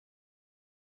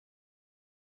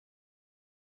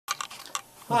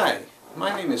Hi,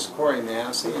 my name is Corey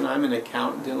Massey and I'm an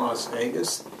accountant in Las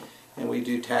Vegas, and we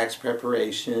do tax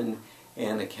preparation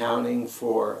and accounting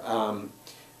for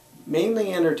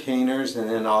mainly entertainers and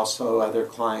then also other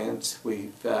clients.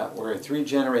 We're a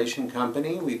three-generation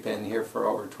company. We've been here for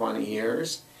over 20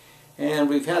 years, and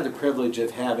we've had the privilege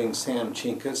of having Sam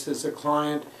Chinkas as a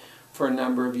client for a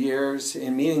number of years.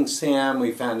 In meeting Sam,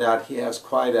 we found out he has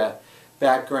quite a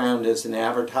background as an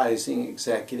advertising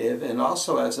executive and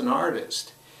also as an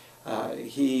artist.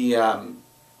 He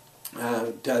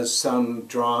does some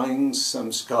drawings,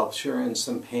 some sculpture, and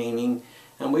some painting,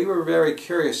 and we were very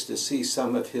curious to see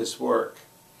some of his work.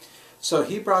 So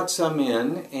he brought some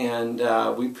in, and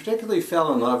we particularly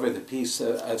fell in love with a piece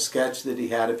of sketch that he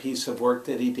had, a piece of work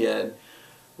that he did,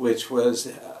 which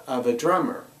was of a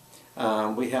drummer.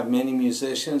 We have many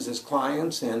musicians as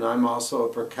clients, and I'm also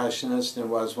a percussionist and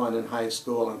was one in high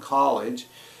school and college.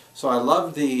 So I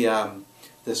loved the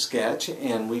sketch,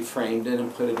 and we framed it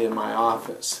and put it in my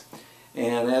office.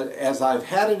 And as I've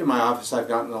had it in my office, I've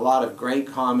gotten a lot of great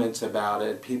comments about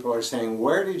it. People are saying,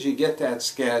 "Where did you get that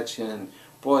sketch?" And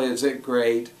boy, is it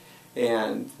great.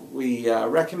 And we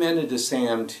recommended to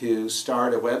Sam to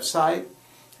start a website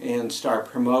and start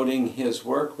promoting his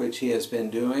work, which he has been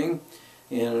doing,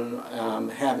 in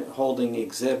holding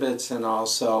exhibits and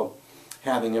also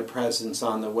having a presence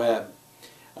on the web.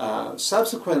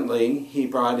 Subsequently, he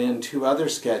brought in two other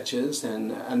sketches,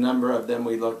 and a number of them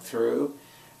we looked through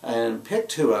and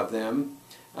picked two of them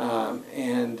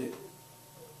and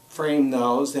framed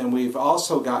those. And we've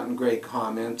also gotten great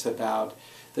comments about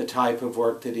the type of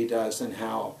work that he does and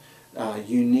how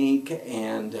unique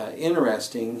and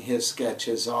interesting his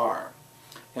sketches are.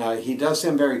 He does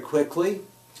them very quickly.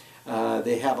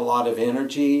 They have a lot of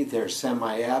energy, they're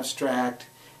semi-abstract,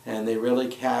 and they really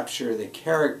capture the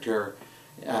character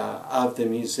of the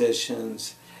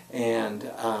musicians and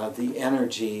the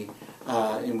energy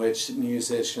in which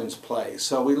musicians play.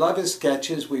 So we love his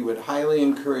sketches. We would highly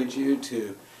encourage you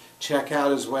to check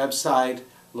out his website,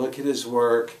 look at his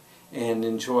work, and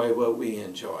enjoy what we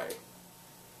enjoy.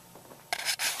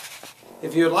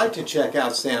 If you would like to check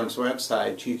out Sam's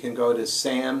website, you can go to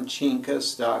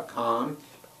samchinkes.com,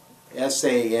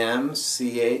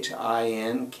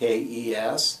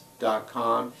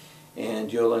 samchinkes.com,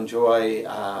 and you'll enjoy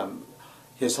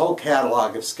his whole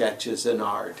catalog of sketches and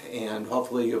art, and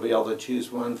hopefully you'll be able to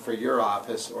choose one for your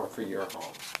office or for your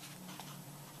home.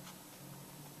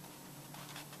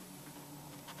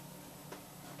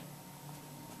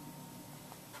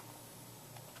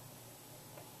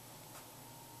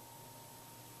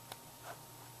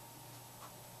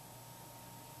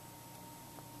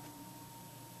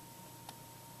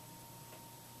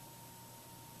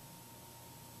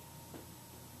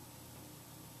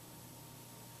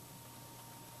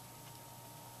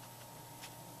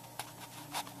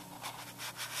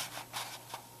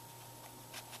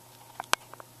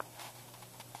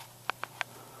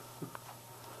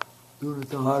 Doing it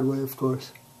the hard way, of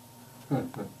course.